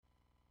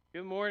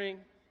Good morning.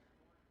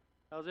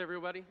 How's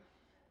everybody?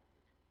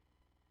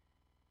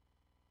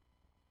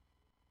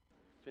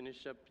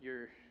 Finish up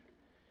your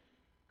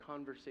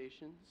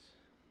conversations.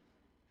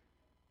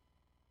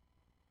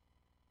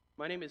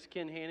 My name is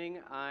Ken Hanning.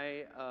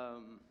 I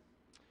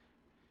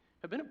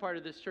have been a part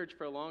of this church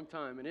for a long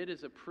time, and it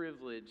is a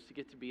privilege to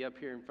get to be up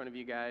here in front of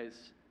you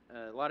guys.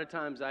 A lot of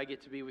times I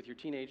get to be with your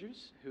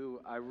teenagers,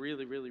 who I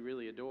really, really,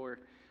 really adore,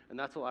 and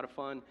that's a lot of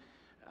fun.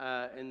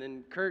 And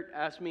then Kurt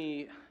asked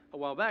me a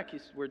while back,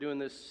 we're doing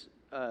this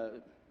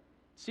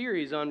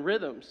series on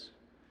rhythms.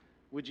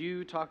 Would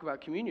you talk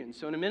about communion?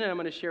 So in a minute, I'm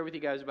going to share with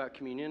you guys about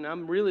communion.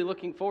 I'm really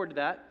looking forward to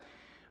that.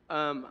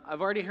 I've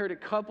already heard a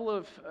couple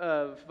of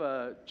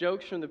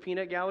jokes from the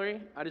peanut gallery.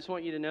 I just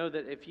want you to know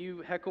that if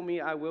you heckle me,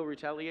 I will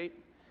retaliate.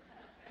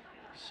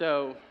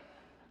 So,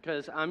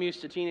 because I'm used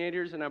to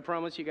teenagers, and I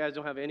promise you guys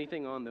don't have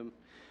anything on them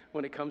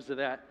when it comes to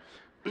that.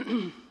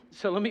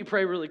 So let me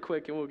pray really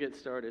quick, and we'll get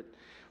started.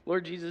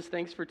 Lord Jesus,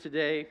 thanks for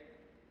today.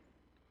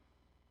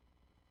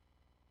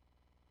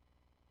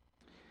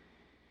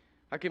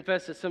 I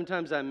confess that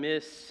sometimes I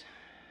miss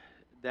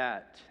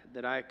that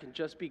I can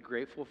just be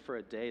grateful for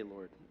a day,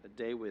 Lord, a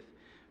day with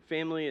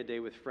family, a day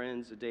with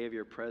friends, a day of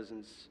your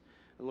presence.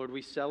 And Lord,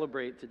 we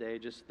celebrate today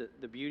just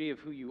the beauty of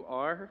who you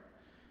are,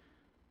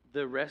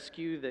 the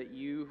rescue that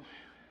you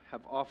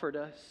have offered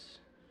us,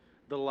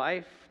 the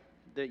life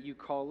that you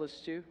call us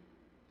to.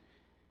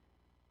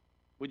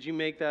 Would you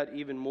make that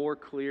even more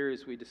clear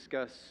as we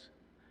discuss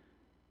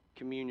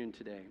communion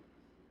today?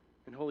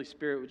 And Holy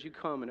Spirit, would you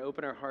come and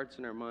open our hearts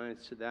and our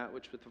minds to that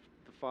which the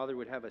Father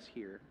would have us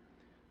hear?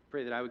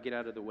 Pray that I would get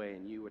out of the way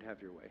and you would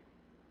have your way.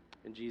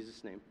 In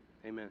Jesus' name,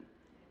 amen.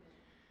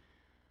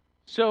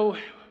 So,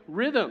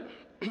 rhythm.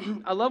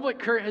 I love what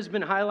Kurt has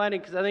been highlighting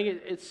because I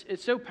think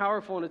it's so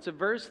powerful, and it's a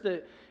verse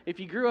that if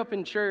you grew up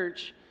in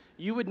church,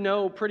 you would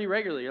know pretty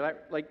regularly,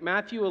 like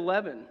Matthew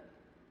 11.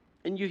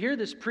 And you hear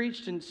this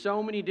preached in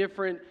so many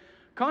different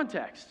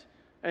contexts.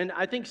 And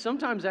I think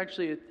sometimes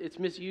actually it's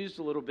misused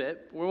a little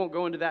bit. We won't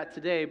go into that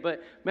today.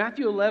 But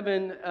Matthew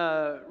 11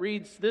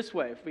 reads this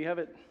way. If we have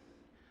it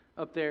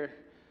up there.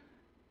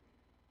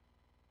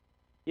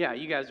 Yeah,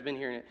 you guys have been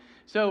hearing it.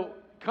 So,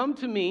 come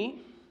to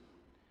me,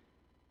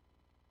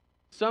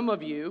 some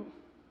of you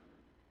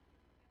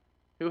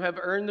who have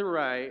earned the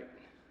right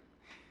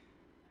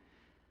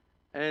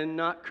and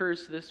not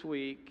cursed this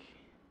week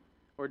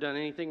or done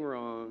anything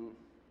wrong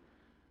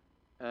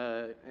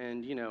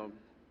and,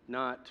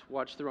 not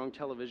watched the wrong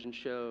television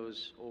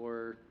shows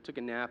or took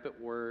a nap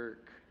at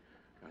work.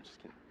 No, I'm just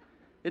kidding.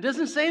 It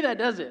doesn't say that,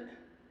 does it?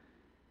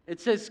 It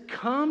says,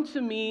 come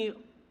to me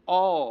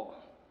all.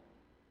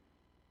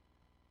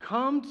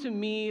 Come to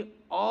me,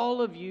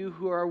 all of you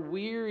who are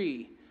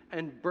weary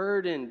and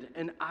burdened,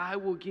 and I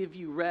will give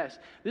you rest.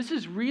 This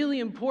is really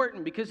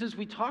important because as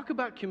we talk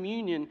about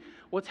communion,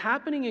 what's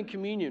happening in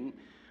communion,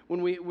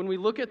 when we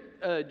look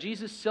at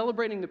Jesus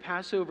celebrating the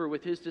Passover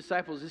with his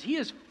disciples, is he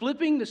is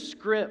flipping the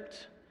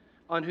script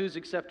on who's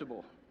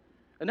acceptable.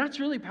 And that's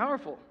really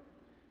powerful.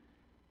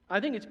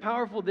 I think it's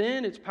powerful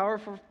then, it's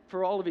powerful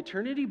for all of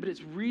eternity, but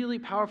it's really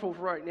powerful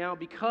for right now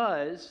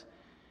because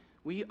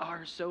we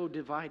are so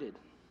divided.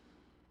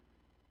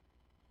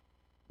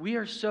 We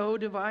are so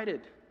divided.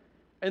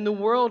 And the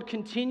world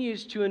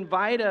continues to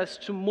invite us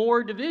to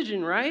more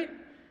division, right?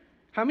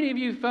 How many of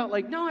you felt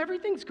like, no,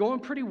 everything's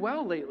going pretty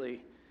well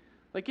lately?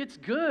 Like, it's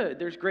good.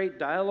 There's great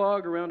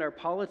dialogue around our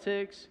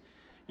politics.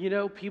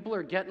 People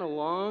are getting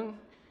along.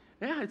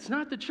 Yeah, it's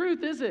not the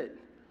truth, is it?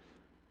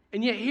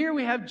 And yet here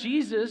we have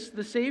Jesus,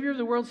 the Savior of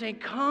the world, saying,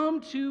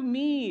 come to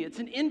me. It's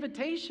an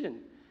invitation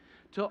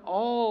to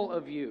all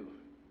of you.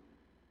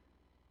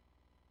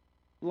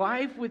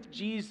 Life with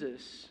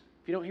Jesus,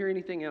 if you don't hear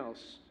anything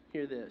else,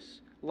 hear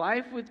this.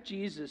 Life with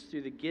Jesus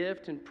through the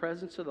gift and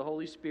presence of the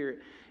Holy Spirit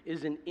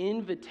is an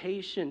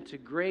invitation to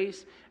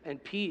grace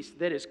and peace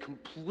that is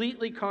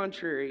completely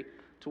contrary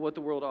to what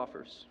the world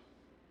offers.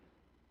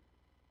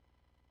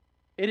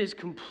 It is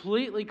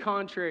completely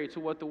contrary to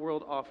what the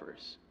world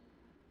offers.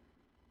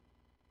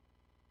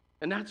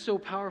 And that's so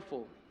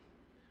powerful.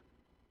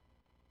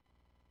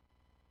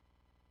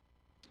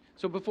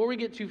 So before we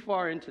get too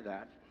far into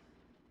that,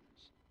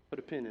 put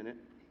a pin in it.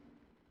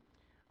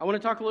 I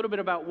want to talk a little bit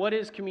about what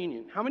is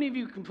communion. How many of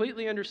you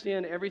completely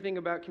understand everything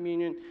about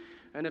communion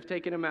and have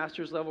taken a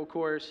master's level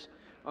course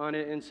on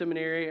it in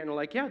seminary and are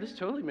like, yeah, this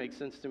totally makes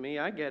sense to me.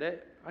 I get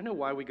it. I know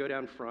why we go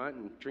down front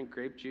and drink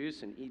grape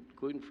juice and eat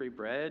gluten-free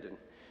bread. And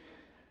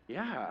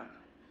yeah.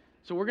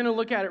 So we're going to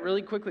look at it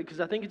really quickly because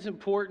I think it's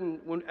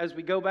important as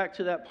we go back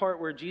to that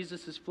part where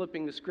Jesus is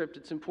flipping the script,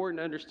 it's important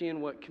to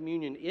understand what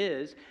communion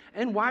is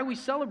and why we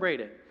celebrate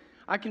it.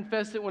 I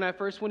confess that when I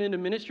first went into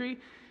ministry,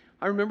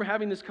 I remember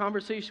having this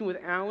conversation with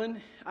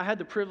Alan. I had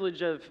the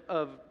privilege of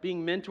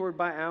being mentored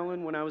by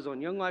Alan when I was on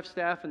Young Life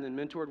staff and then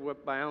mentored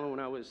by Alan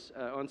when I was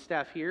on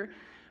staff here.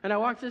 And I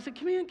walked in and said,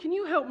 can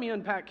you help me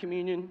unpack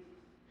communion?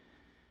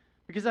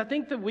 Because I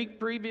think the week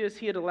previous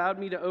he had allowed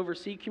me to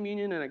oversee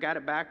communion and I got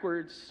it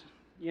backwards.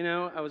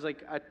 I was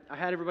like, I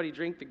had everybody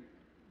drink the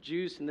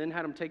juice and then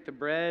had them take the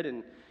bread.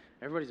 And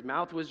Everybody's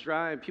mouth was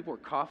dry and people were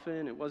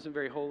coughing. It wasn't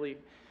very holy.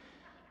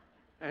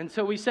 And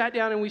so we sat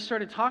down and we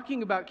started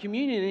talking about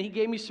communion, and he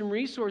gave me some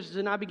resources,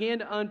 and I began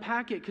to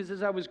unpack it because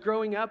as I was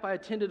growing up, I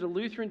attended a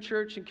Lutheran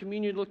church, and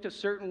communion looked a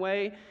certain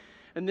way.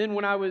 And then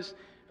when I was,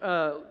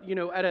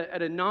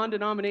 at a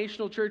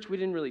non-denominational church, we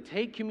didn't really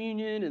take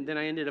communion. And then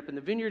I ended up in the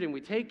Vineyard, and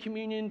we take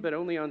communion, but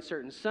only on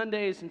certain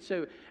Sundays. And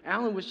so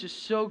Alan was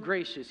just so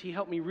gracious. He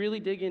helped me really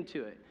dig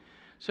into it.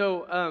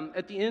 So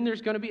at the end,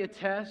 there's going to be a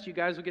test. You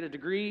guys will get a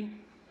degree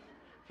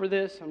for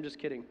this. I'm just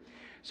kidding.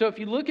 So if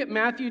you look at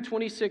Matthew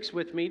 26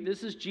 with me,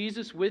 this is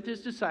Jesus with his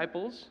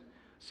disciples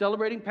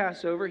celebrating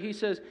Passover.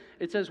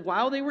 It says,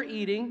 while they were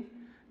eating,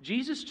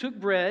 Jesus took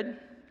bread,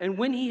 and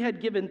when he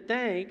had given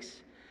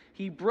thanks,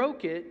 he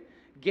broke it,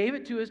 gave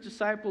it to his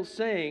disciples,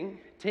 saying,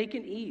 take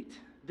and eat.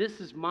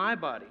 This is my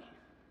body.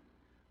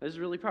 This is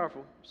really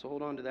powerful, so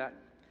hold on to that.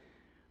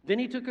 Then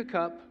he took a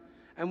cup,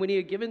 and when he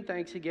had given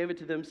thanks, he gave it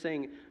to them,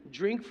 saying,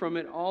 drink from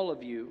it, all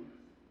of you.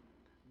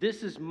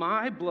 This is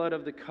my blood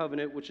of the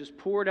covenant, which is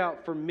poured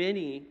out for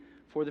many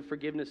for the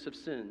forgiveness of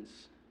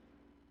sins.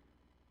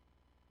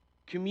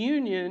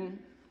 Communion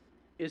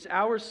is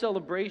our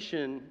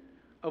celebration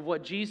of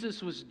what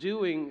Jesus was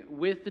doing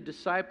with the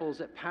disciples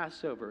at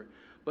Passover.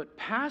 But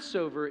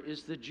Passover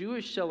is the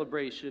Jewish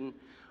celebration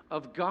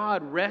of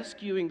God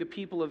rescuing the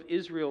people of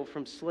Israel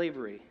from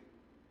slavery.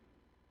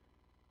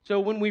 So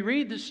when we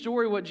read the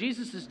story, what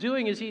Jesus is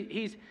doing is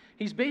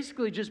he's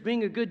basically just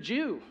being a good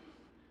Jew,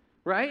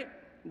 right?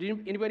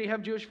 Anybody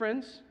have Jewish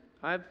friends?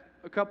 I have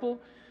a couple.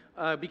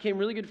 Became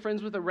really good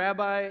friends with a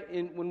rabbi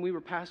when we were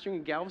pastoring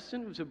in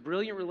Galveston. It was a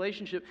brilliant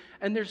relationship.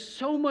 And there's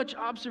so much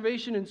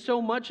observation and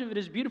so much of it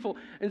is beautiful.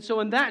 And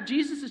so in that,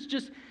 Jesus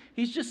is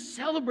he's just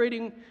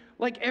celebrating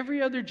like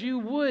every other Jew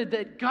would,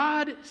 that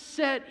God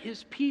set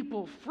his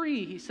people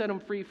free. He set them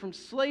free from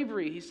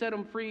slavery. He set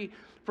them free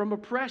from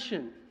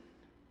oppression.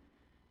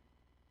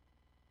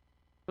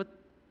 But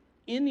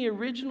in the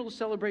original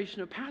celebration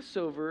of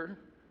Passover,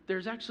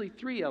 there's actually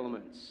three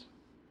elements.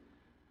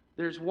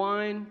 There's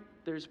wine,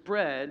 there's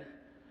bread,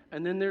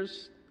 and then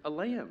there's a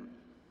lamb.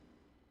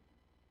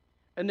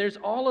 And there's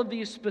all of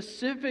these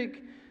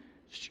specific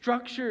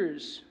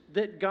structures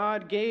that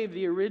God gave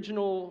the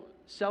original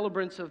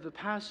celebrants of the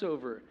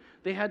Passover.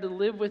 They had to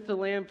live with the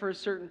lamb for a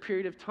certain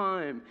period of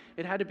time.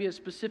 It had to be a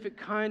specific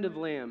kind of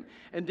lamb.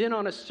 And then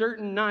on a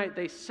certain night,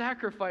 they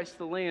sacrificed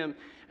the lamb,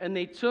 and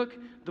they took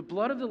the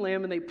blood of the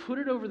lamb and they put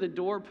it over the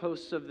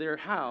doorposts of their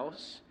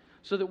house,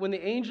 so that when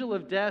the angel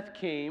of death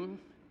came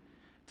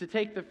to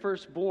take the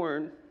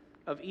firstborn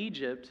of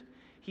Egypt,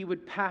 he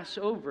would pass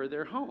over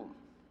their home.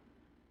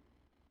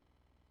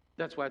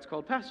 That's why it's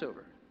called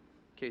Passover,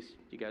 in case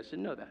you guys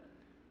didn't know that.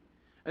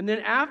 And then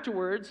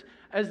afterwards,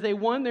 as they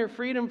won their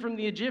freedom from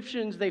the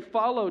Egyptians, they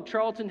followed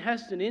Charlton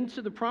Heston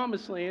into the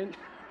Promised Land.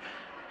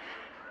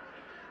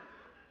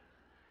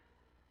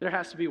 There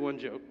has to be one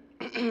joke.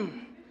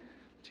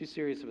 Too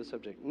serious of a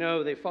subject.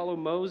 No, they follow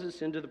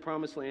Moses into the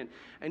Promised Land,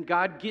 and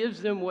God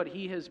gives them what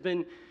he has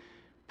been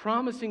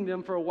promising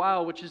them for a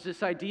while, which is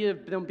this idea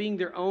of them being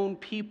their own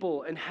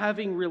people and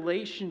having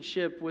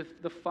relationship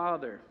with the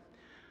Father.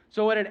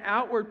 So at an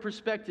outward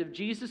perspective,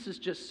 Jesus is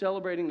just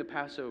celebrating the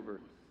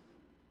Passover.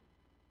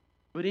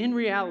 But in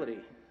reality,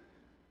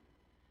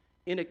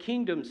 in a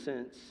kingdom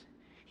sense,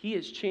 he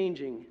is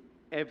changing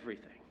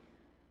everything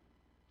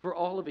for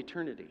all of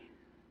eternity.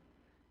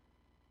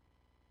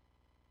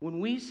 When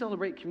we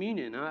celebrate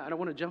communion, I don't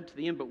want to jump to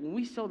the end, but when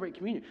we celebrate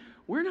communion,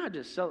 we're not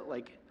just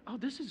oh,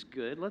 this is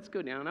good, let's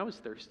go down, I was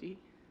thirsty.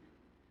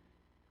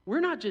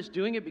 We're not just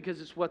doing it because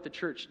it's what the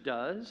church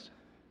does,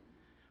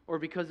 or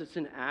because it's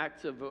an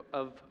act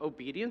of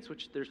obedience,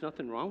 which there's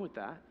nothing wrong with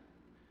that.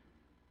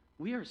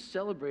 We are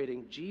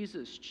celebrating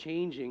Jesus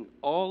changing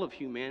all of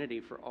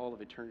humanity for all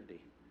of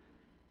eternity.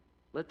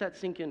 Let that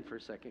sink in for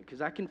a second,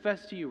 because I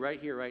confess to you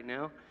right here, right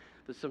now,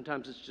 that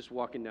sometimes it's just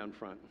walking down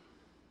front.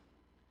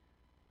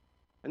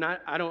 And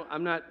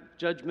I'm not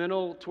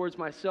judgmental towards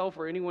myself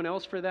or anyone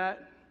else for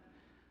that,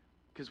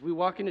 because we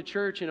walk into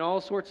church in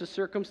all sorts of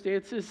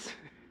circumstances.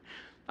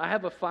 I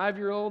have a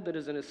 5-year-old that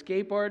is an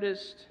escape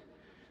artist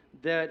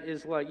that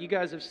is like, you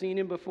guys have seen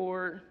him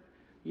before.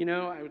 You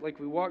know,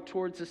 we walk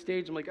towards the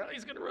stage. I'm like, oh,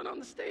 he's going to run on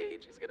the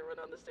stage. He's going to run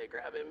on the stage,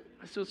 grab him.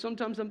 So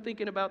sometimes I'm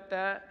thinking about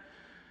that.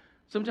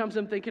 Sometimes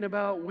I'm thinking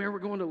about where we're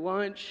going to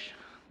lunch.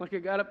 Like I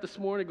got up this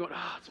morning going,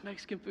 oh, it's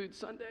Mexican food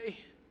Sunday.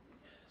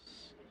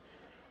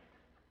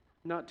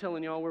 Not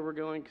telling y'all where we're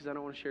going because I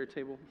don't want to share a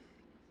table.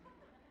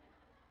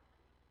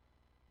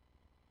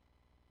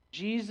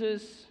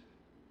 Jesus,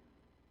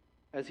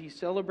 as he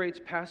celebrates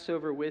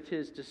Passover with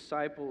his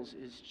disciples,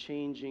 is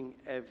changing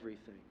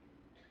everything.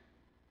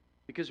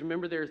 Because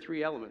remember, there are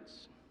three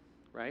elements,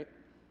 right?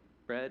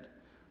 Bread,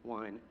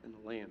 wine, and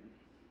the lamb.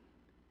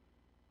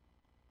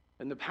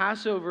 And the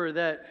Passover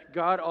that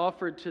God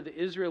offered to the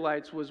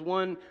Israelites was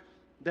one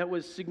that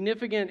was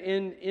significant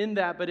in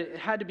that, but it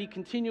had to be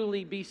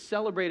continually be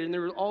celebrated. And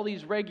there were all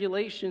these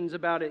regulations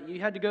about it.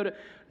 You had to go to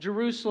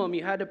Jerusalem.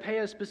 You had to pay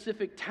a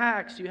specific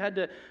tax. You had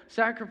to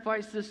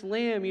sacrifice this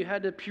lamb. You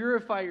had to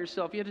purify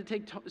yourself. You had to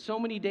take so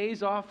many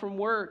days off from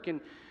work and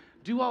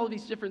do all of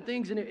these different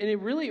things. And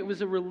it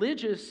was a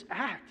religious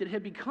act. It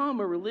had become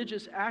a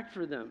religious act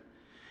for them.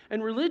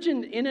 And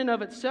religion in and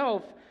of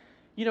itself,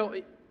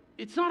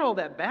 it's not all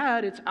that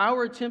bad. It's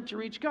our attempt to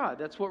reach God.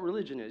 That's what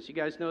religion is. You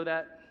guys know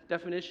that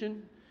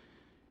definition?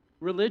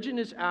 Religion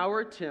is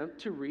our attempt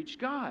to reach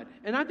God.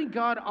 And I think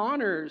God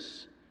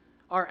honors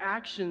our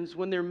actions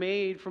when they're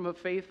made from a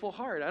faithful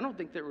heart. I don't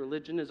think that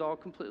religion is all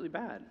completely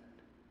bad.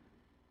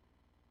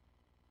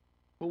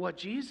 But what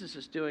Jesus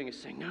is doing is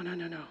saying,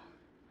 no.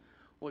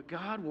 What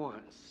God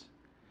wants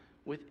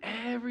with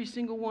every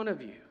single one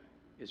of you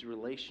is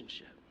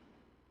relationship.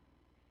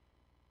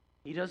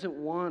 He doesn't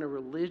want a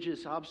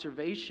religious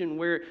observation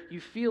where you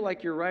feel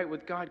like you're right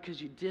with God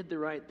because you did the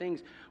right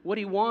things. What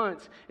he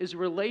wants is a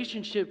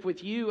relationship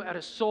with you at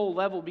a soul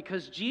level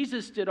because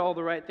Jesus did all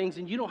the right things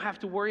and you don't have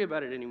to worry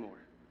about it anymore.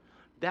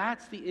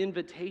 That's the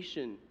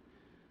invitation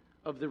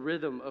of the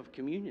rhythm of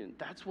communion.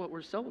 That's what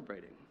we're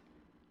celebrating.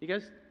 You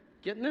guys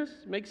getting this?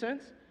 Make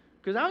sense?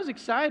 Because I was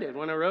excited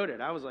when I wrote it.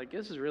 I was like,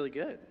 this is really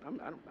good.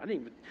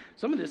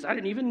 Some of this I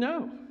didn't even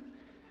know.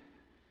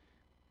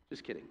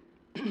 Just kidding.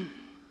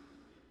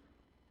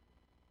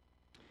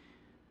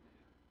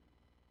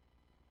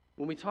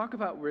 When we talk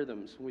about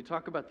rhythms, when we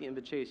talk about the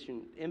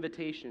invitation, I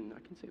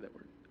can say that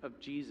word, of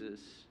Jesus,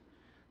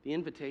 the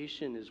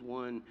invitation is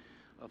one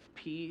of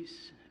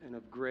peace and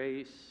of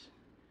grace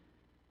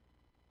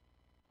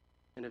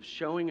and of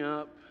showing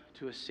up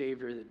to a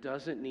Savior that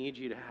doesn't need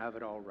you to have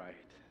it all right.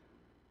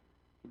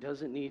 He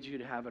doesn't need you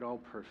to have it all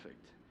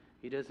perfect.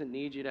 He doesn't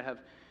need you to have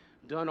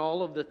done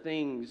all of the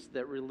things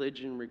that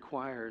religion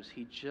requires.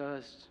 He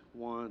just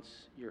wants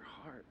your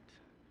heart.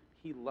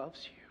 He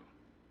loves you.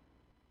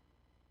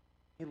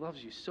 He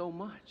loves you so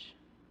much.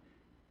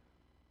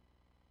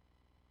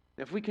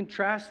 If we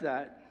contrast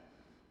that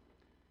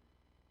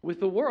with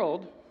the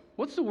world,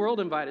 what's the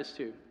world invite us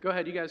to? Go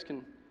ahead, you guys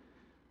can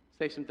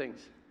say some things.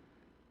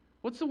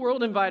 What's the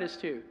world invite us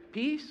to?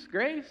 Peace?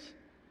 Grace?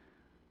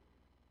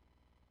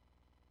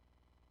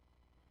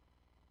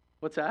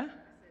 What's that?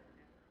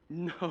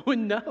 No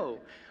and no.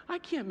 I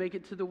can't make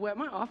it to the west.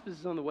 My office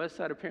is on the west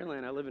side of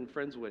Pearland. I live in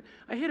Friendswood.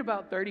 I hit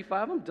about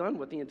 35. I'm done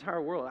with the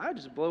entire world. I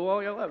just blow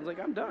all y'all up. I was like,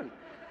 I'm done.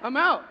 I'm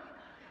out.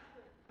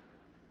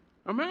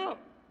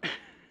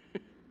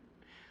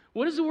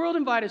 What does the world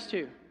invite us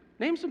to?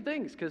 Name some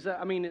things, because,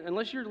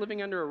 unless you're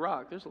living under a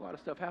rock, there's a lot of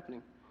stuff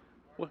happening.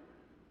 What?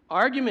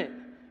 Argument.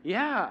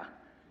 Yeah.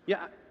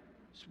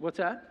 What's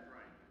that?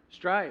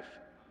 Strife.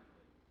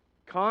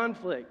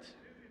 Conflict.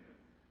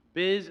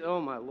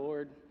 Oh, my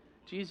Lord.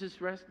 Jesus,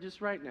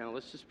 just right now,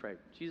 let's just pray.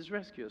 Jesus,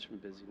 rescue us from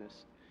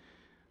busyness.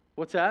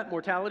 What's that?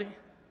 Mortality?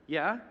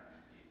 Yeah.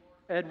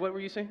 Ed, what were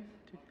you saying?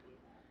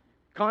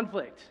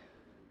 Conflict.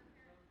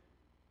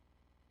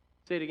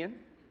 Say it again.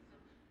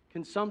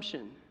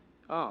 Consumption.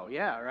 Oh,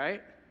 yeah,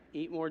 right?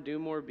 Eat more, do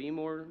more, be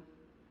more.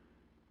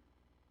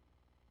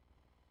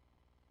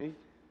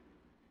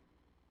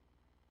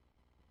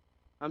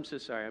 I'm so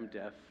sorry, I'm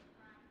deaf.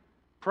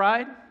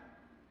 Pride?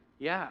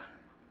 Yeah.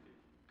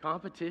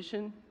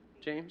 Competition?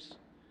 James?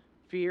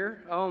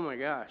 Fear? Oh my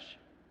gosh.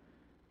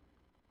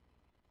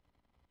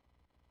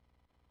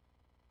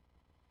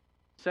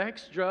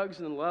 Sex, drugs,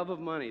 and the love of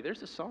money.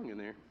 There's a song in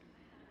there.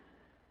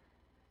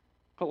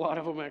 A lot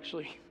of them,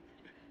 actually.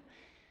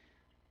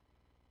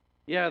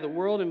 Yeah, the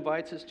world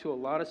invites us to a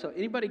lot of stuff.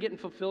 Anybody getting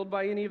fulfilled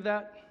by any of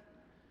that?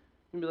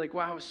 You'd be like,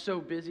 wow, I was so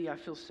busy. I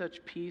feel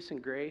such peace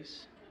and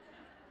grace.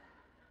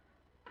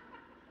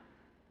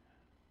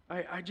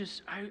 I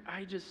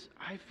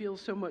feel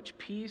so much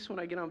peace when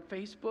I get on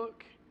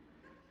Facebook.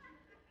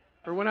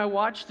 Or when I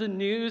watch the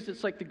news,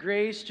 it's like the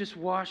grace just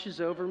washes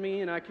over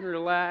me and I can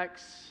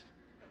relax.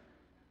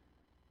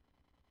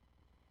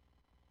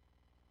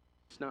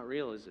 It's not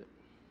real, is it?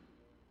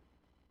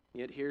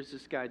 Yet here's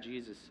this guy,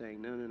 Jesus,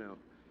 saying, no.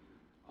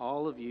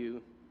 All of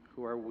you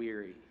who are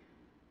weary,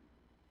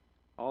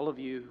 all of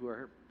you who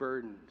are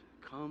burdened,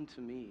 come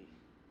to me.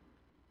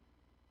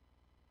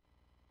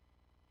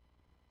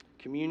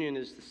 Communion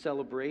is the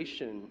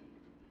celebration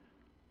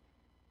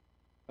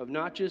of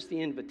not just the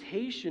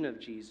invitation of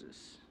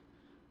Jesus,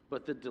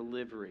 but the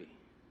delivery.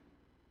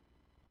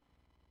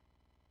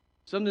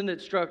 Something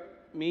that struck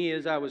me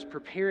as I was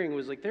preparing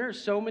was like, there are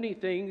so many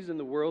things in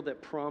the world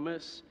that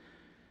promise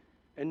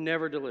and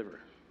never deliver.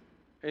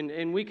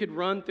 And we could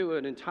run through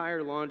an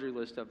entire laundry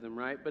list of them,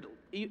 right? But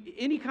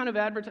any kind of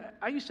advertising,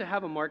 I used to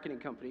have a marketing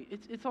company.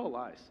 It's all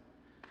lies,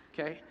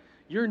 okay?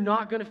 You're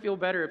not going to feel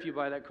better if you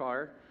buy that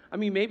car.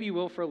 Maybe you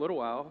will for a little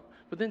while,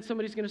 but then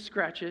somebody's going to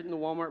scratch it in the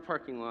Walmart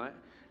parking lot.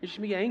 You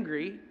should be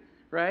angry,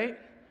 right?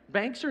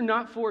 Banks are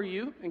not for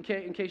you, in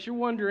case you're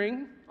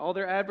wondering. All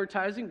their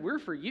advertising, we're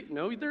for you.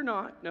 No, they're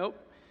not. Nope.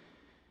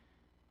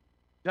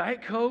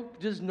 Diet Coke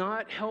does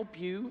not help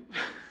you.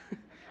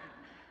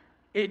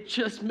 It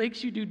just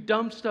makes you do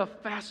dumb stuff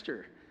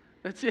faster.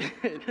 That's it.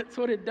 That's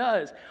what it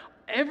does.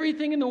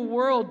 Everything in the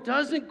world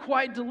doesn't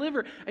quite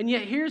deliver. And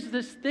yet here's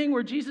this thing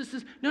where Jesus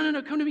says, no, no,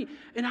 no, come to me,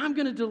 and I'm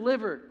going to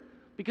deliver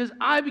because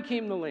I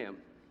became the lamb.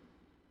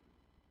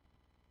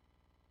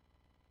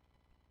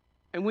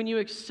 And when you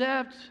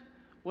accept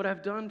what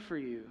I've done for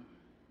you,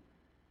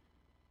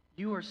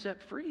 you are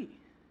set free.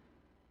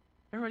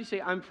 Everybody say,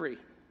 I'm free.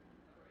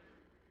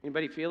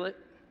 Anybody feel it?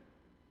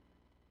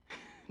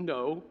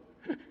 No.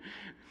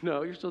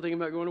 No, you're still thinking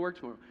about going to work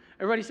tomorrow.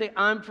 Everybody say,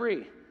 I'm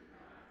free.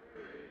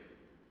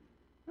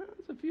 Well,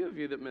 there's a few of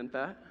you that meant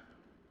that.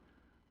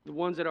 The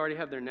ones that already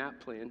have their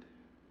nap planned.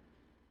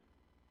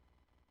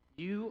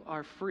 You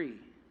are free.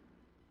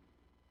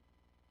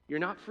 You're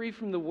not free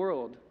from the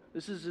world.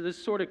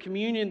 This sort of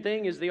communion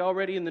thing is the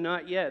already and the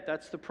not yet.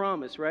 That's the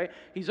promise, right?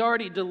 He's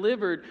already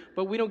delivered,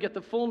 but we don't get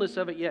the fullness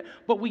of it yet.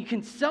 But we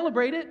can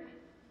celebrate it.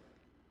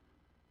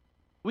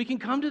 We can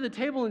come to the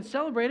table and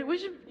celebrate it. We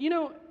should,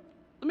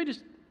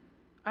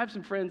 I have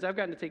some friends. I've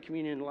gotten to take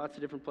communion in lots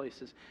of different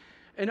places.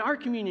 And our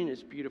communion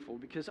is beautiful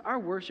because our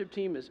worship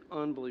team is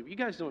unbelievable. You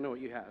guys don't know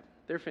what you have.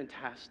 They're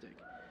fantastic.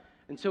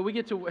 And so we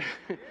get to,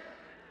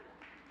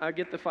 I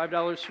get the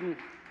 $5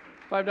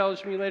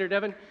 from you later,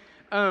 Devin.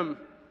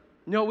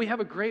 No, we have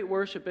a great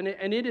worship, and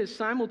it is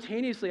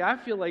simultaneously, I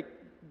feel like,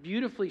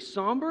 beautifully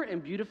somber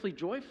and beautifully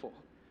joyful,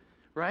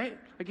 right?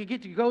 I could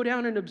get to go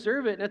down and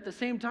observe it, and at the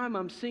same time,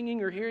 I'm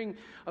singing or hearing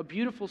a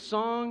beautiful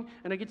song,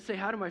 and I get to say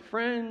hi to my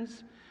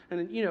friends,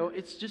 and,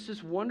 it's just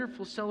this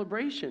wonderful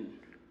celebration.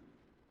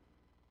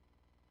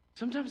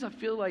 Sometimes I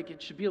feel like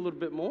it should be a little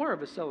bit more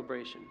of a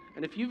celebration,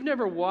 and if you've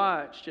never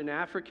watched an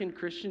African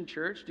Christian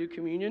church do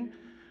communion,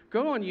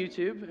 go on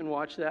YouTube and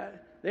watch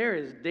that. There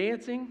is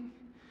dancing.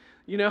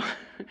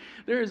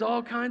 There is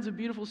all kinds of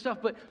beautiful stuff.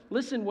 But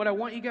listen, what I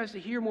want you guys to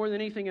hear more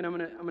than anything, and I'm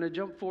gonna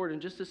jump forward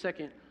in just a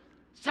second.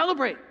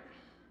 Celebrate.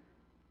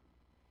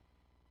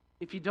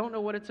 If you don't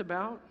know what it's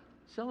about,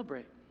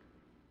 celebrate.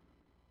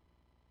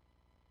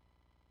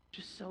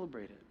 Just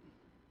celebrate it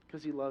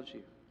because he loves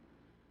you.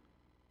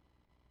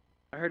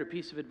 I heard a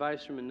piece of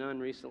advice from a nun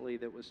recently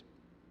that was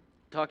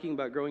talking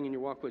about growing in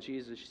your walk with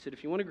Jesus. She said,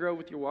 if you want to grow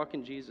with your walk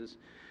in Jesus,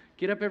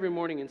 get up every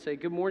morning and say,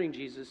 good morning,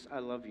 Jesus, I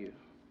love you.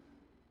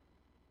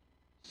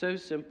 So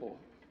simple.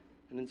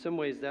 And in some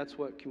ways, that's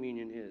what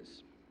communion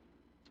is.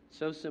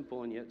 So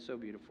simple and yet so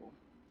beautiful.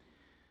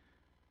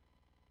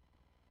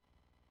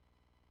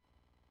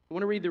 I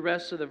want to read the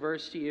rest of the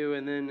verse to you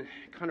and then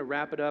kind of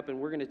wrap it up. And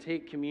we're going to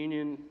take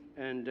communion.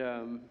 And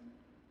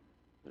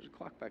there's a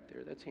clock back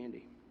there. That's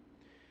handy.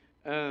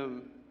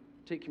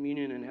 Take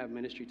communion and have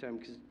ministry time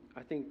because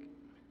I think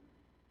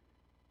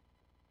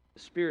the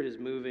Spirit is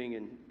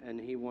moving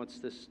and he wants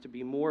this to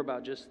be more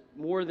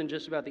than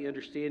just about the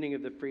understanding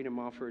of the freedom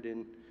offered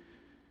in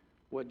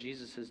what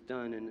Jesus has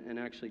done and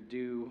actually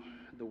do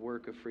the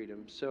work of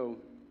freedom. So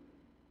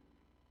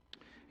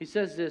he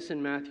says this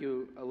in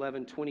Matthew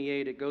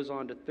 11:28. It goes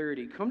on to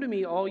 30. Come to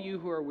me, all you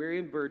who are weary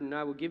and burdened,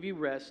 I will give you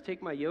rest.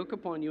 Take my yoke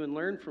upon you and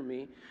learn from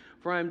me,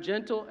 for I am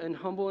gentle and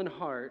humble in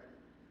heart.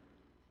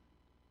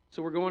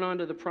 So we're going on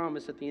to the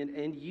promise at the end.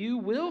 And you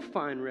will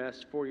find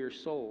rest for your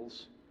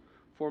souls.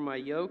 For my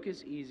yoke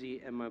is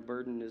easy and my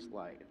burden is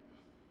light.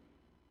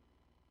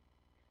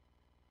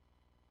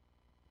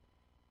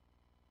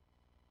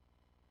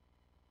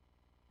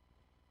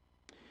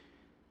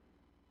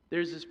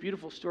 There's this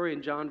beautiful story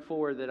in John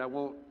 4 that I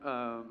won't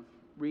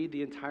read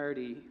the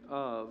entirety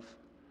of,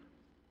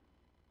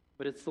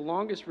 but it's the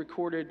longest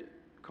recorded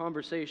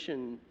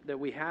conversation that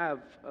we have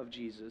of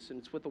Jesus, and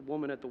it's with a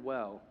woman at the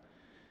well.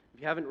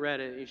 If you haven't read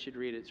it, you should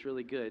read it. It's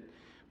really good.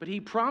 But he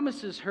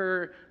promises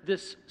her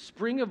this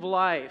spring of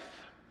life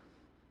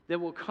that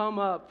will come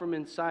up from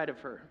inside of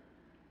her.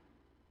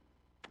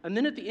 And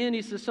then at the end,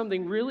 he says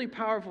something really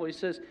powerful. He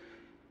says,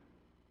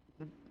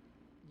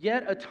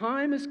 yet a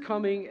time is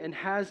coming and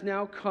has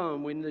now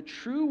come when the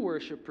true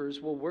worshipers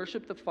will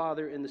worship the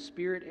Father in the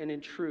Spirit and in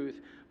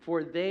truth,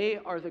 for they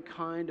are the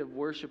kind of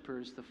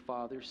worshipers the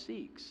Father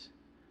seeks.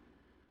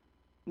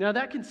 Now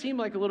that can seem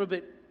like a little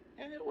bit,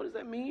 what does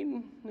that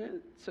mean?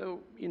 So,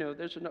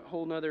 there's a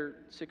whole nother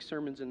 6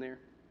 sermons in there.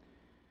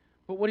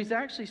 But what he's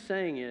actually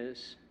saying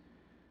is,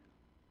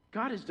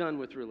 God is done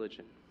with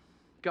religion.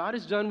 God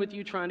is done with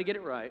you trying to get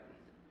it right.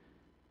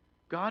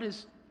 God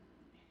is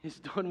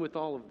done with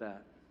all of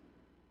that.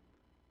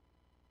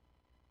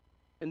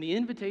 And the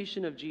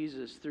invitation of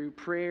Jesus through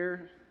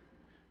prayer,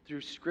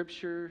 through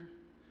Scripture,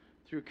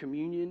 through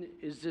communion,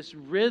 is this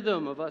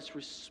rhythm of us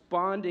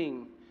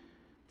responding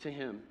to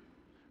Him.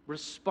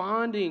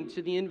 Responding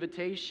to the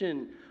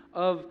invitation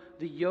of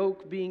the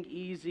yoke being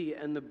easy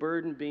and the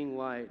burden being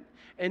light.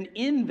 And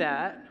in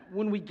that,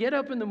 when we get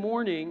up in the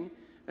morning,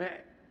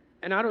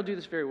 and I don't do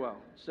this very well,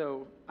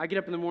 so I get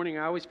up in the morning,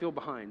 I always feel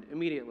behind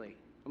immediately.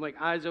 I'm like,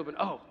 eyes open,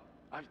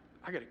 I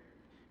got to,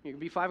 it can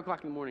be 5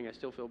 o'clock in the morning, I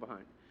still feel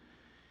behind.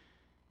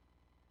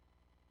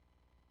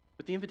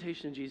 But the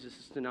invitation of Jesus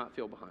is to not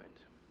feel behind.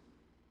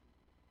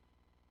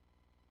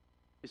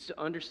 It's to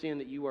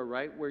understand that you are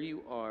right where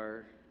you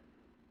are,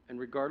 and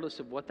regardless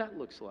of what that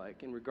looks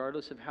like, and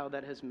regardless of how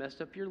that has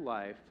messed up your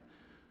life,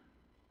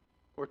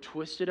 or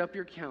twisted up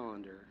your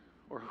calendar,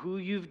 or who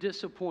you've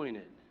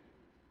disappointed,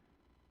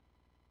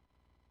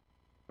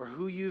 or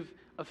who you've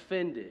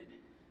offended,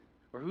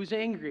 or who's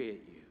angry at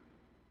you.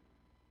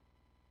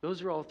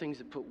 Those are all things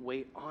that put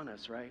weight on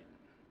us, right?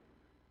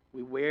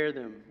 We wear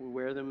them. We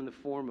wear them in the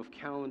form of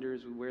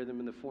calendars. We wear them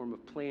in the form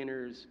of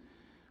planners,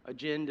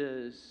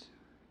 agendas.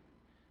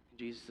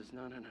 Jesus says,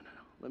 no.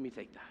 Let me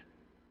take that.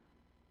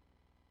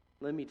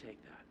 Let me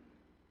take that.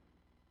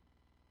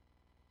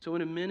 So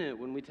in a minute,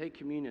 when we take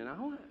communion,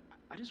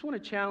 I just want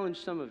to challenge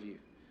some of you,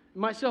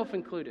 myself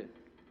included.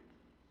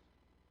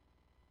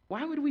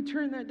 Why would we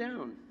turn that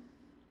down?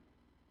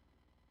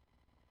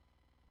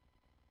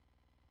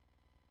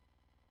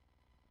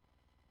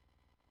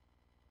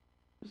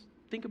 Just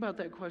think about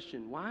that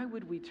question. Why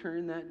would we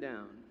turn that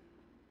down?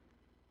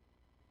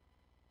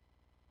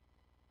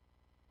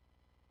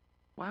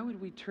 Why would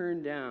we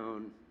turn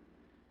down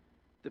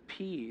the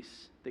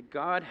peace that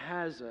God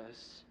has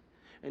us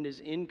and is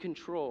in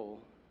control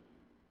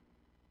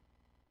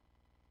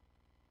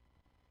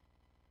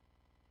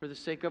for the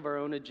sake of our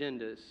own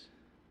agendas,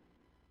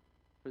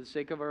 for the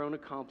sake of our own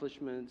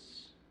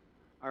accomplishments,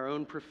 our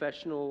own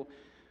professional,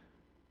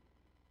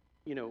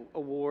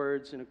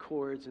 awards and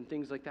accords and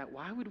things like that?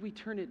 Why would we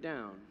turn it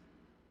down?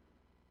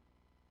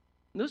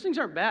 And those things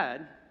aren't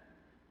bad.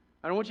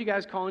 I don't want you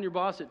guys calling your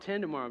boss at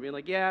 10 tomorrow being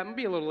like, yeah, I'm going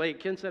to be a little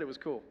late. Ken said it was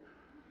cool.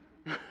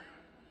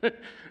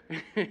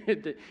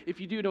 If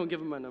you do, don't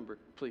give him my number,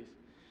 please.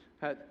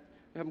 Have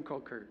him call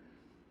Kurt.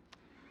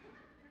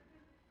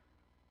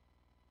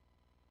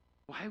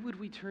 Why would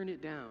we turn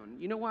it down?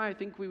 You know why I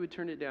think we would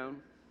turn it down?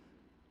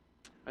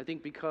 I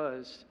think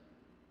because,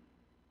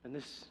 and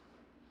this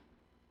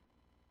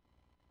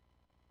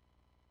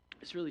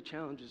really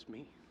challenges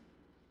me.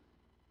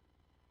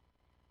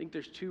 I think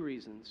there's two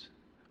reasons.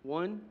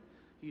 One,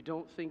 you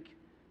don't think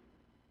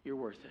you're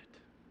worth it.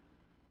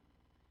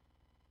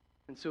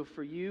 And so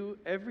for you,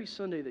 every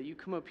Sunday that you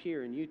come up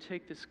here and you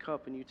take this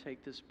cup and you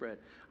take this bread,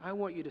 I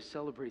want you to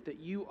celebrate that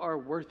you are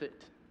worth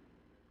it.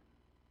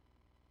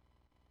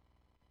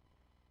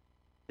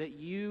 That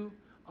you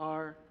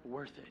are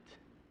worth it.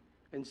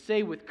 And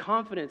say with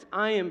confidence,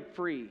 I am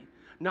free.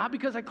 Not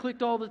because I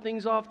clicked all the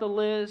things off the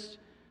list,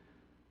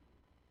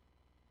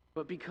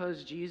 but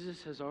because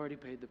Jesus has already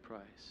paid the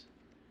price.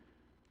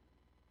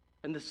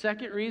 And the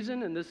second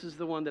reason, and this is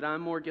the one that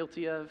I'm more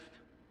guilty of,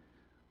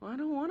 I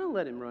don't want to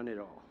let him run it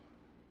all.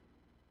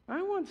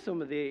 I want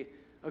some of the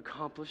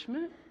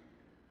accomplishment.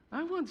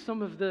 I want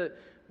some of the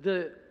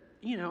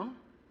I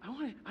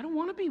don't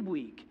want to be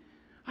weak.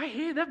 I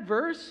hate that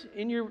verse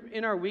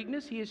in our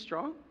weakness, he is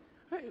strong.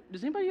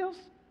 Does anybody else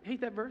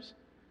hate that verse?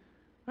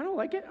 I don't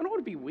like it. I don't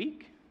want to be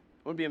weak.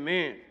 I want to be a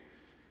man.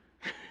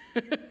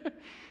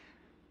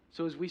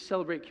 So as we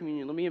celebrate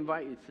communion, let me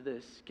invite you to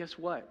this. Guess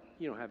what?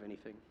 You don't have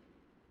anything.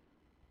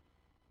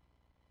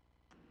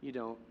 You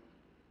don't.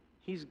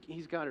 He's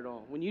got it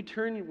all. When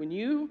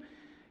you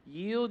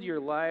yield your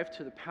life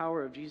to the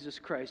power of Jesus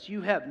Christ,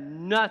 you have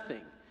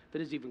nothing that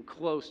is even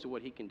close to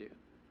what he can do.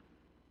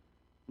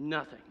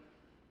 Nothing.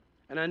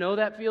 And I know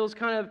that feels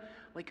kind of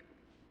like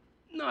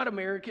not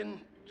American,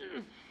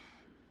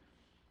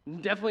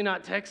 definitely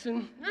not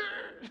Texan,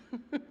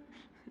 but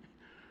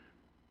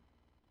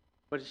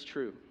it's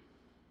true.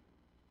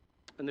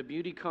 And the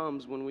beauty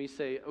comes when we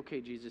say,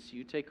 okay, Jesus,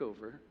 you take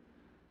over.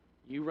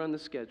 You run the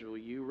schedule.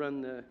 You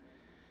run the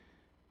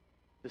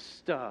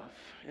stuff.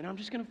 And I'm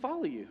just going to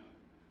follow you.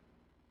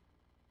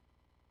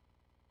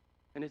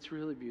 And it's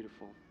really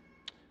beautiful.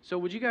 So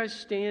would you guys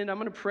stand? I'm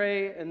going to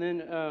pray, and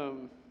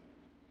then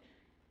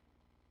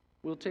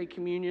we'll take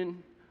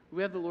communion. Do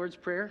we have the Lord's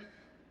Prayer?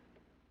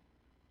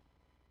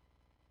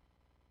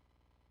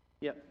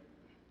 Yep.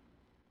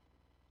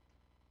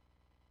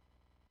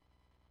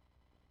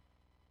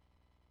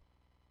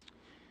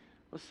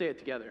 Let's say it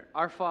together.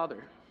 Our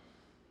Father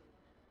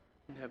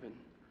in heaven,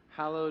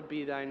 hallowed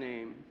be thy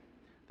name.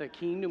 Thy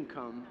kingdom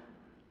come,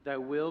 thy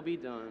will be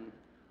done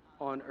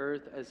on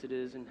earth as it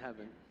is in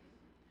heaven.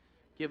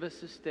 Give us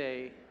this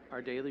day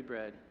our daily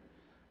bread,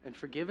 and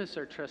forgive us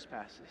our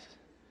trespasses,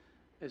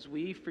 as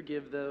we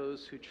forgive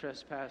those who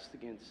trespass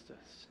against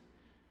us.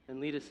 And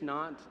lead us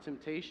not into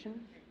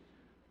temptation,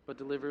 but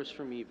deliver us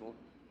from evil.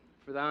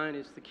 For thine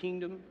is the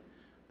kingdom,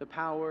 the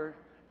power,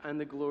 and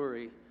the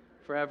glory,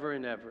 forever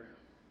and ever.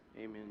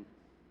 Amen.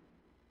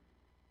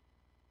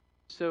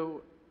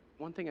 So,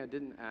 one thing I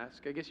didn't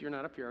ask, I guess you're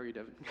not up here, are you,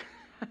 Devin?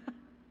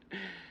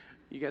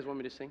 You guys want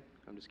me to sing?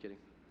 I'm just kidding.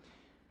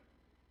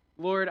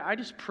 Lord, I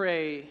just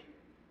pray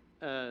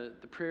the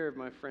prayer of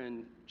my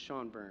friend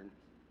Sean Byrne,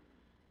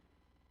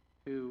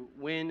 who,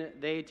 when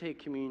they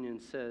take communion,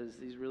 says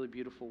these really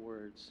beautiful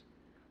words.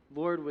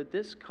 Lord, would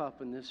this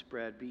cup and this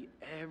bread be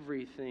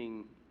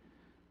everything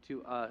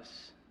to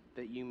us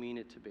that you mean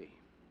it to be?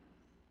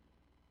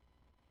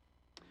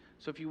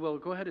 So if you will,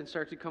 go ahead and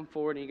start to come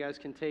forward, and you guys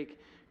can take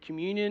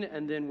communion,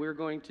 and then we're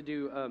going to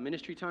do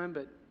ministry time,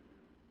 but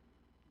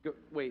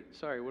wait,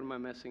 sorry, what am I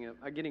messing up?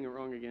 I'm getting it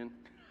wrong again.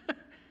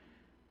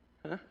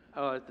 Huh?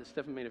 Oh, the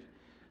Stephen made it.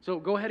 So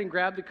go ahead and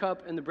grab the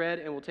cup and the bread,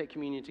 and we'll take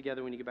communion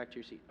together when you get back to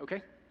your seat,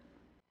 okay?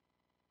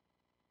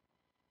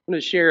 I'm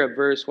going to share a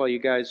verse while you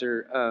guys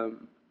are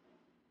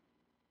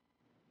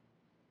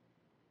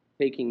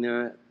taking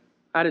that.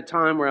 I had a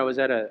time where I was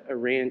at a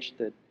ranch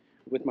that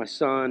with my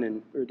son,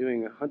 and we were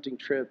doing a hunting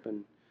trip,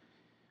 and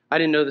I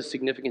didn't know the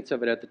significance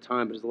of it at the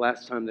time, but it was the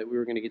last time that we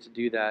were going to get to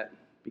do that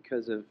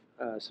because of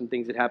some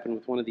things that happened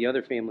with one of the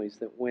other families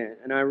that went.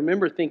 And I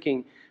remember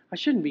thinking, I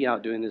shouldn't be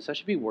out doing this. I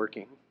should be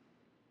working.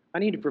 I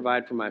need to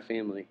provide for my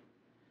family.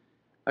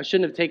 I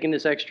shouldn't have taken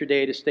this extra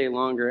day to stay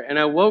longer. And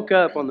I woke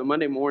up on the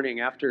Monday morning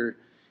after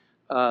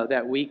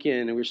that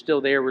weekend, and we're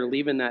still there. We're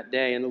leaving that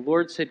day. And the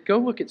Lord said, go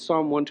look at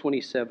Psalm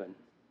 127.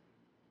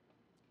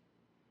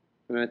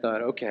 And I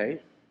thought,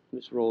 okay,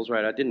 this rolls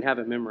right. I didn't have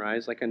it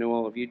memorized like I know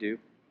all of you do.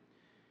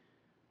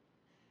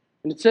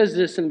 And it says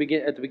this at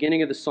the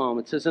beginning of the psalm.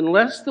 It says,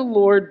 unless the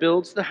Lord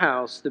builds the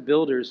house, the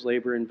builders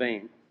labor in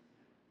vain.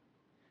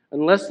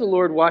 Unless the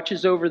Lord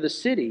watches over the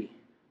city,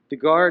 the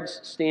guards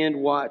stand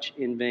watch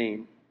in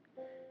vain.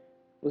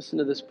 Listen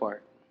to this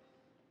part.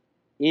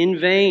 In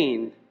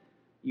vain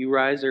you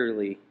rise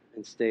early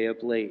and stay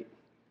up late,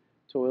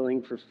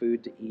 toiling for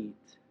food to eat.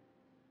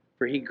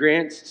 For he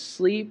grants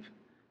sleep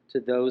to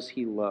those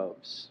he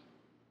loves.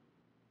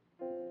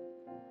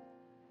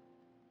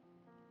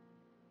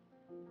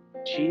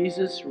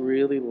 Jesus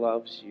really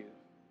loves you.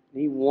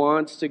 He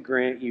wants to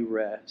grant you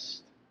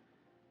rest.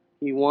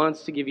 He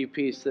wants to give you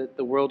peace that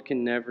the world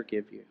can never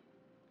give you.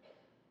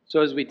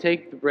 So as we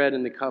take the bread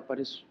and the cup,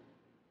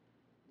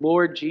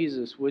 Lord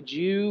Jesus, would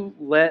you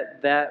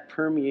let that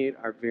permeate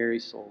our very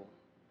soul?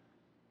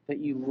 That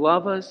you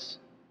love us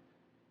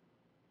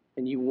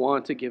and you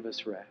want to give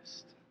us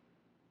rest.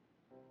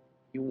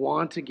 You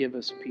want to give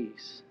us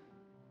peace.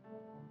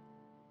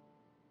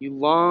 You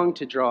long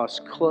to draw us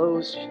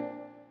close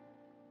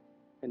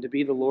and to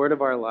be the Lord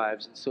of our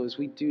lives. And so as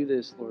we do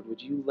this, Lord,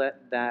 would you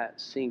let that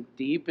sink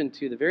deep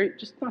into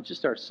not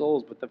just our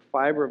souls, but the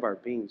fiber of our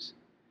beings,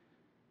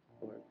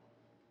 Lord.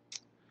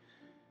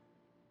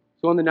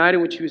 So on the night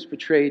in which he was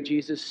betrayed,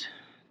 Jesus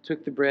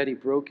took the bread, he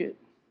broke it,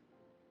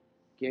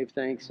 gave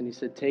thanks, and he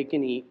said, take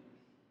and eat.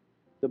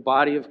 The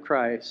body of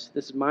Christ,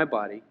 this is my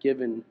body,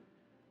 given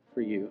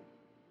for you.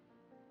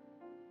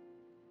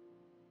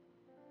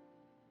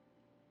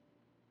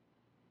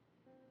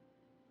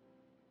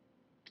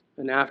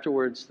 And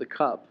afterwards, the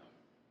cup,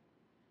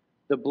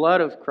 the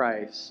blood of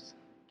Christ,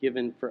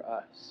 given for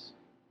us.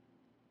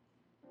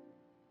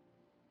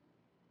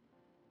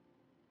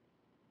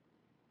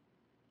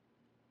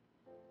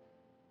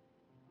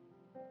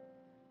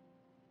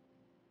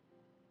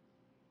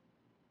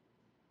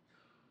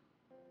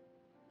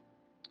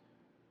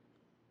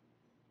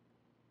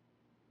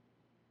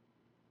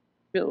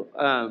 Phil,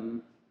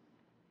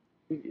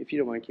 if you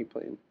don't mind, keep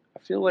playing. I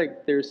feel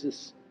like there's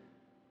this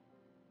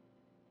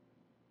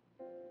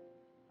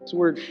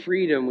word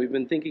freedom. We've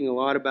been thinking a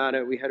lot about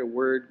it. We had a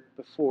word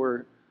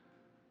before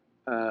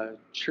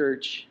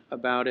church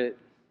about it.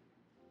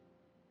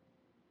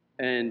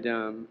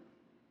 And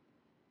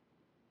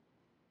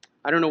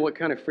I don't know what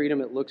kind of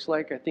freedom it looks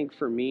like. I think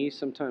for me,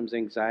 sometimes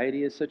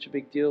anxiety is such a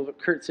big deal. But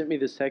Kurt sent me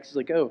this text. He's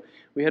like, oh,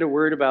 we had a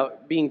word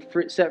about being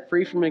set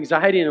free from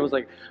anxiety. And I was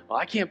like, well,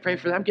 I can't pray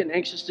for that. I'm getting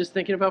anxious just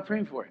thinking about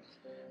praying for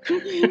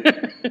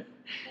it.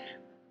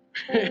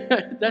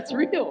 That's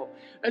real.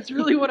 That's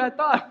really what I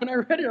thought when I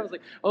read it. I was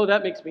like, oh,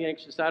 that makes me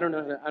anxious. I don't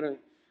know. I don't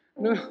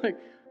know. Like,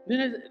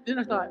 then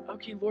I thought,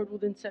 okay, Lord will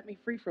then set me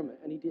free from it.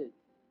 And he did.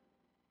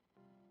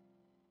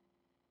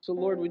 So,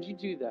 Lord, would you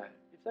do that?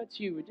 If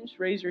that's you, would you just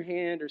raise your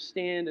hand or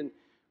stand and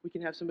we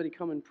can have somebody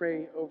come and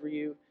pray over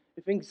you?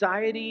 If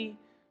anxiety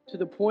to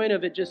the point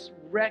of it just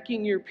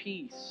wrecking your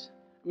peace.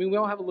 I mean, we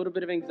all have a little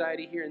bit of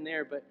anxiety here and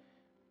there, but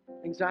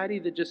anxiety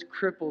that just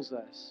cripples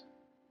us.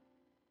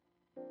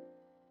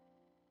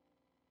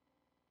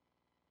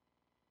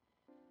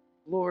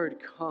 Lord,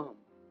 come.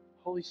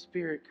 Holy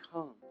Spirit,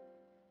 come.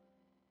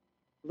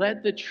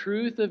 Let the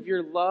truth of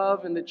your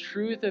love and the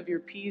truth of your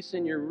peace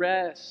and your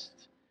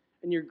rest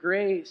and your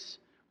grace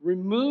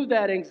remove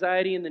that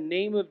anxiety in the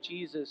name of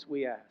Jesus,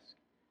 we ask.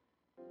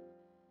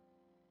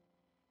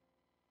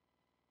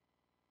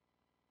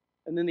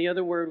 And then the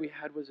other word we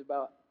had was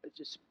about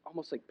just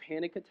almost like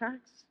panic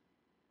attacks.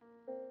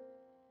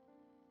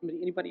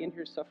 Anybody in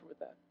here suffer with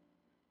that?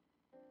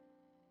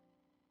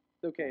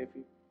 It's okay if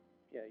you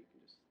can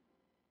just.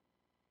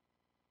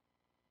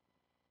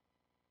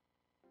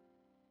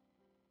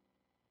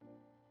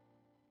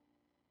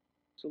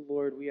 So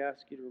Lord, we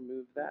ask you to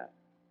remove that.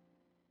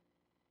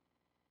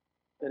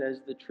 That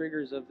as the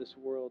triggers of this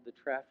world, the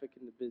traffic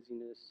and the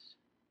busyness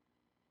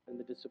and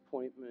the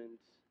disappointment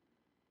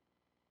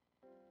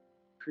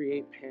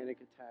create panic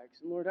attacks.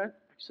 And Lord, I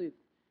actually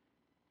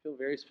feel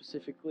very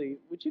specifically,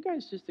 would you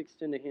guys just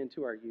extend a hand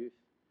to our youth?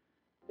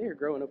 They are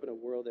growing up in a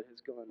world that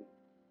has gone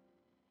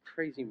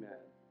crazy mad.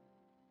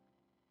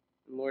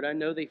 And Lord, I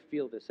know they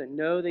feel this. I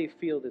know they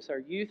feel this. Our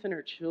youth and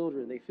our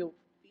children, they feel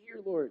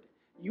fear, Lord.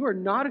 You are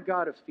not a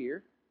God of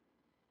fear.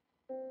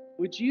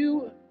 Would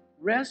you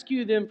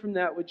rescue them from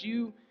that? Would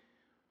you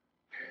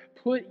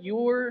put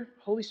your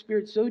Holy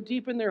Spirit so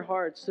deep in their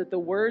hearts that the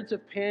words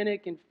of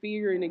panic and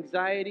fear and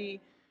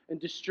anxiety and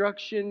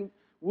destruction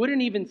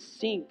wouldn't even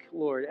sink,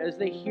 Lord, as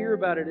they hear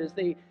about it, as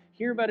they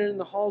hear about it in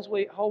the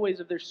hallways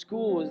of their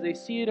school, as they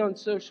see it on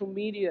social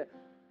media.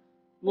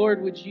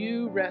 Lord, would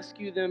you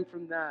rescue them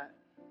from that?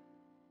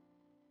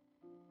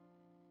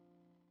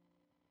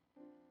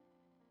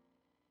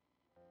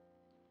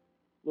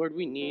 Lord,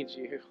 we need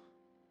you.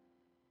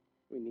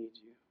 We need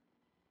you.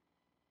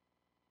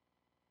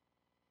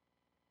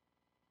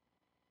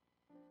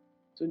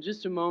 So in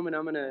just a moment,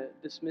 I'm going to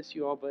dismiss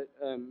you all, but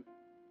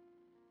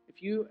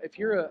if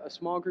you're a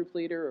small group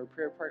leader or a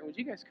prayer partner, would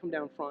you guys come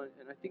down front?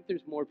 And I think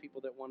there's more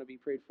people that want to be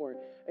prayed for.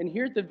 And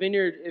here at the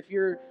Vineyard, if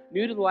you're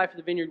new to the life of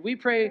the Vineyard, we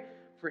pray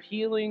for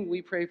healing.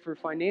 We pray for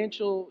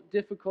financial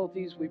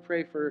difficulties. We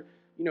pray for,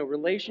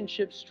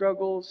 relationship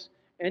struggles.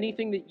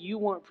 Anything that you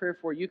want prayer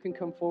for, you can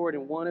come forward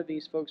and one of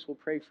these folks will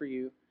pray for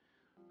you.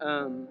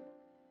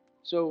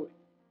 So,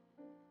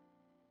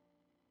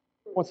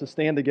 wants to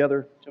stand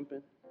together. Jump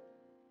in.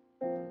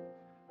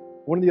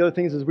 One of the other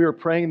things as we were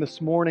praying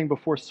this morning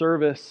before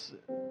service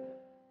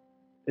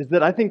is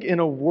that I think in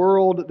a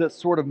world that's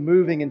sort of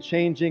moving and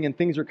changing and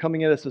things are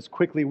coming at us as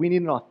quickly, we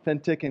need an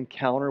authentic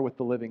encounter with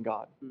the living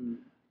God.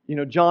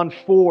 John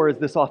 4 is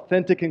this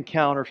authentic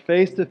encounter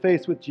face to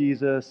face with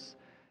Jesus,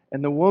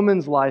 and the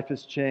woman's life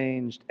is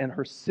changed and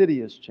her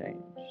city is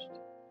changed.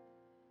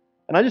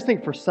 And I just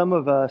think for some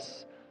of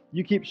us,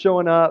 you keep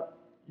showing up,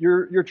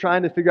 you're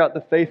trying to figure out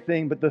the faith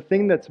thing, but the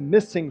thing that's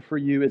missing for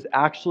you is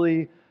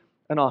actually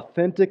an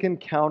authentic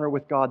encounter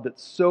with God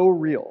that's so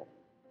real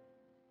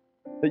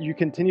that you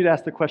continue to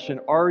ask the question,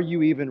 are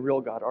you even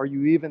real, God? Are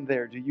you even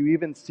there? Do you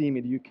even see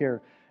me? Do you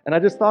care? And I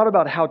just thought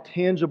about how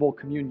tangible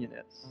communion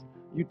is.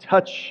 You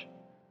touch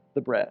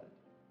the bread,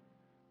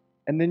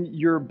 and then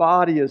your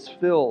body is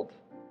filled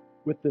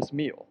with this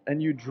meal,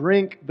 and you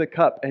drink the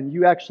cup, and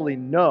you actually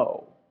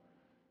know.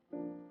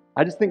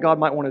 I just think God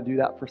might want to do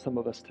that for some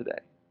of us today.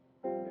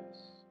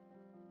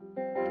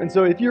 And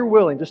so if you're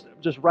willing, just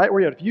right where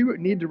you're at, if you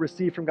need to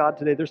receive from God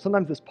today, there's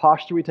sometimes this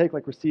posture we take,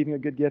 like receiving a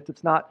good gift.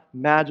 It's not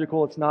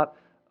magical. It's not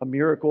a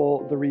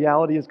miracle. The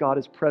reality is God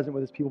is present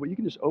with His people, but you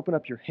can just open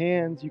up your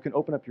hands. You can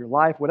open up your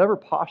life, whatever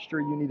posture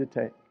you need to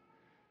take.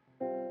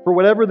 For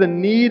whatever the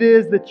need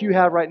is that you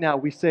have right now,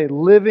 we say,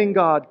 living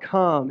God,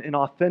 come in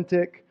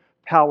authentic,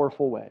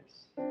 powerful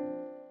ways.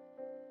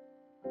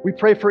 We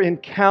pray for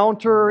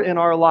encounter in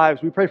our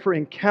lives. We pray for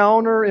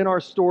encounter in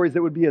our stories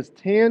that would be as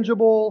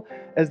tangible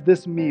as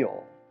this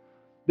meal.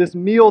 This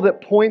meal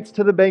that points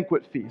to the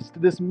banquet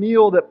feast. This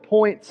meal that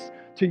points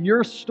to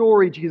your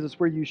story, Jesus,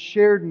 where you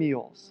shared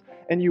meals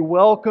and you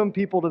welcome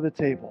people to the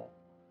table.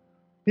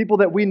 People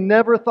that we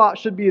never thought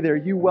should be there,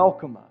 you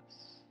welcome us.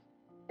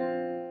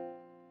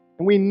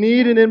 And we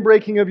need an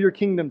inbreaking of your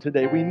kingdom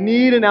today. We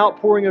need an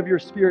outpouring of your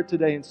Spirit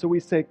today. And so we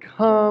say,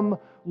 come,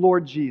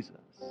 Lord Jesus.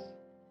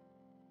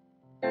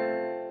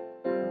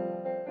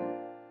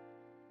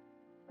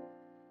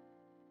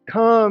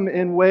 Come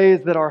in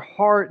ways that our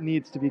heart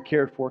needs to be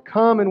cared for.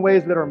 Come in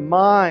ways that our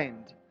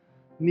mind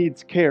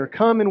needs care.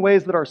 Come in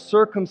ways that our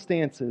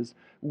circumstances,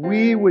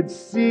 we would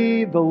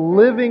see the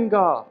living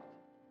God.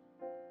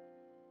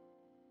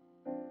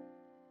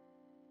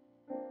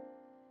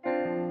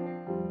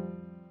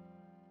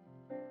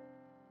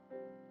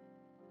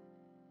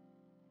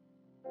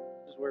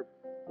 As we're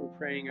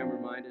praying, I'm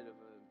reminded of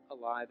a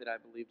lie that I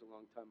believed a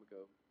long time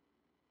ago.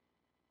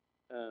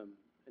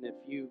 And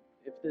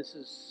if this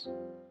is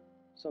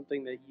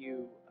something that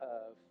you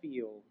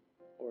feel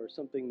or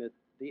something that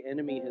the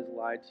enemy has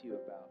lied to you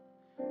about.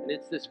 And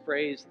it's this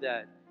phrase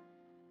that,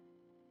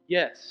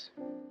 yes,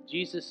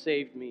 Jesus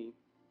saved me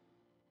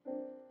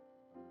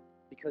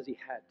because He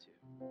had to.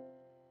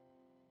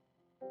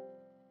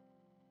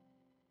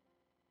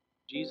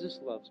 Jesus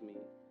loves me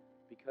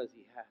because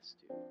He has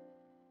to.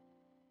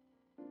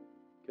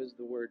 Because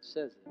the Word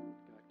says it.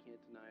 God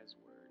can't deny His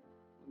Word.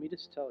 Let me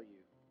just tell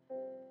you,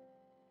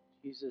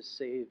 Jesus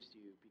saves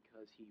you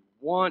because He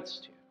wants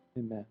to.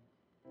 Amen.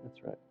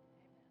 That's right.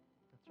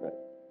 That's right.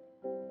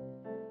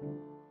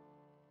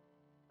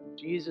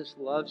 Jesus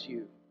loves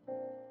you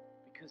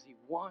because He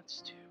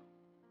wants to.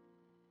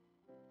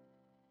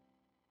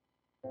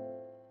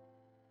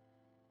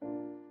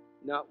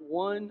 Not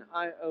one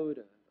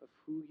iota of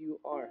who you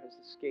are has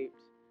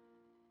escaped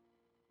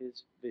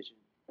His vision.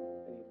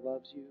 And He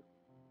loves you.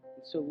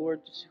 And so,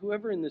 Lord, just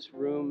whoever in this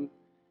room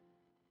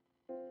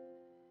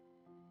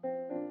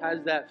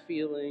has that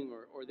feeling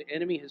or the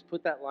enemy has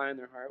put that lie in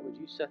their heart, would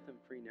you set them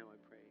free now, I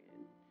pray.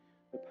 And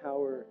the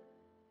power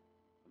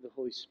of the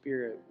Holy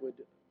Spirit would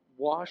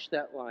wash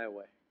that lie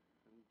away.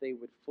 And they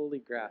would fully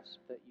grasp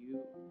that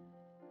you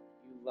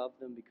love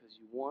them because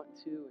you want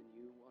to, and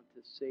you want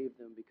to save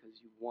them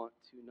because you want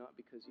to, not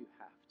because you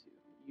have to.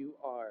 You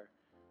are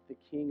the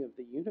King of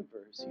the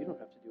universe. You don't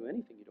have to do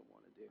anything you don't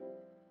want to do.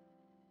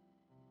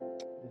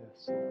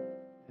 Yes.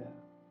 Yeah.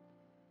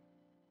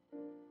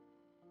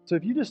 So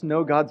if you just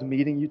know God's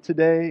meeting you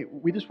today,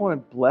 we just want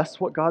to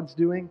bless what God's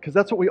doing, because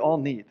that's what we all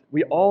need.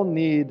 We all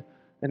need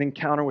an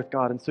encounter with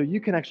God. And so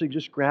you can actually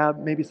just grab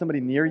maybe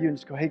somebody near you and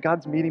just go, hey,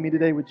 God's meeting me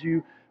today. Would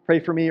you pray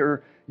for me?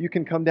 Or you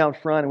can come down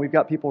front and we've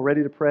got people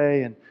ready to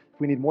pray. And if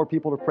we need more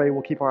people to pray,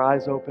 we'll keep our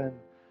eyes open.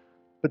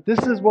 But this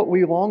is what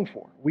we long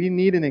for. We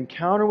need an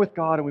encounter with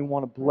God, and we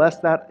want to bless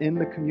that in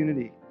the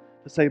community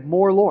to say,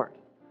 more, Lord.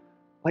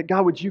 Like,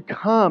 God, would you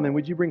come and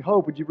would you bring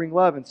hope? Would you bring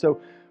love? And so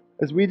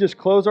as we just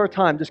close our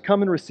time, just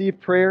come and receive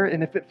prayer.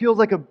 And if it feels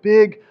like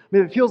if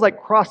it feels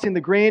like crossing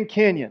the Grand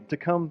Canyon to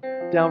come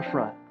down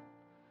front,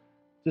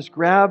 just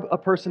grab a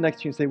person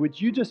next to you and say, would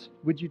you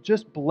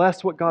just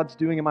bless what God's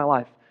doing in my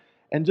life?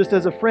 And just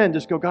as a friend,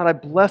 just go, God, I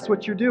bless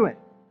what you're doing.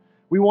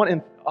 We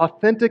want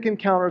authentic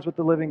encounters with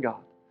the living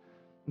God.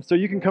 And so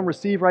you can come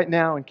receive right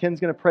now, and Ken's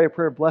going to pray a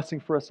prayer of blessing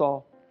for us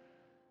all.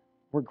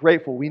 We're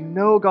grateful. We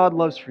know God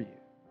loves for you.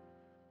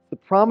 The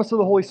promise of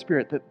the Holy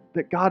Spirit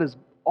that God has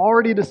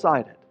already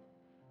decided.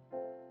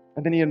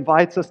 And then He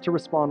invites us to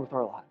respond with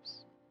our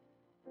lives.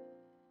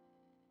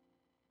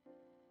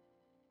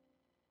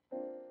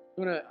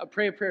 I'm going to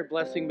pray a prayer of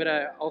blessing, but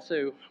I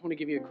also want to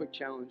give you a quick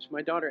challenge.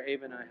 My daughter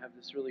Ava and I have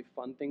this really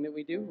fun thing that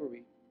we do where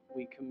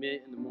we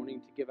commit in the morning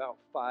to give out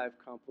 5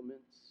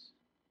 compliments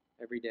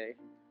every day.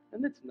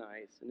 And that's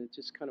nice, and it's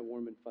just kind of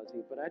warm and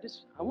fuzzy. But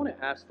I want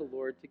to ask the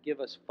Lord to give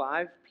us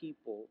 5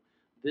 people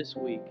this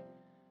week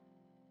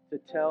to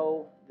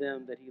tell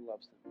them that He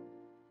loves them.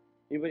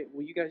 Anybody,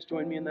 will you guys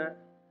join me in that?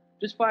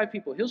 Just 5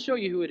 people. He'll show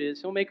you who it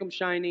is. He'll make them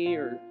shiny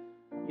or,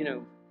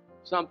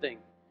 something.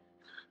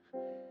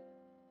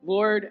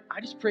 Lord,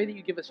 I just pray that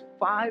you give us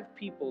 5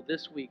 people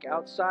this week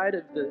outside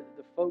of the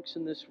folks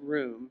in this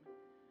room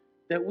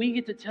that we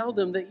get to tell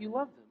them that you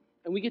love them.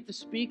 And we get to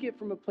speak it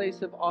from a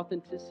place of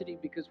authenticity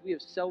because we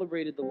have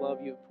celebrated the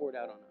love you have poured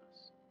out on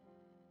us.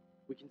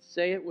 We can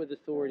say it with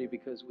authority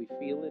because we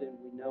feel it and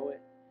we know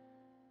it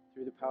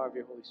through the power of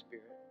your Holy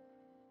Spirit.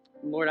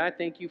 And Lord, I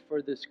thank you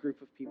for this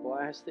group of people.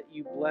 I ask that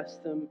you bless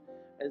them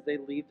as they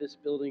leave this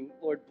building.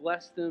 Lord,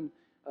 bless them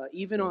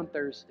even on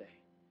Thursday.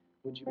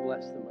 Would you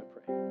bless them, I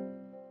pray.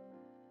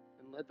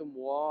 And let them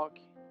walk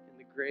in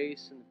the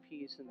grace and the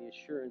peace and the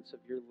assurance of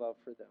your love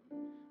for them.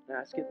 And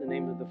I ask it in the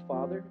name of the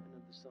Father, and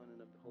of the Son,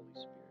 and of the Holy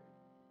Spirit.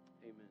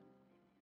 Amen.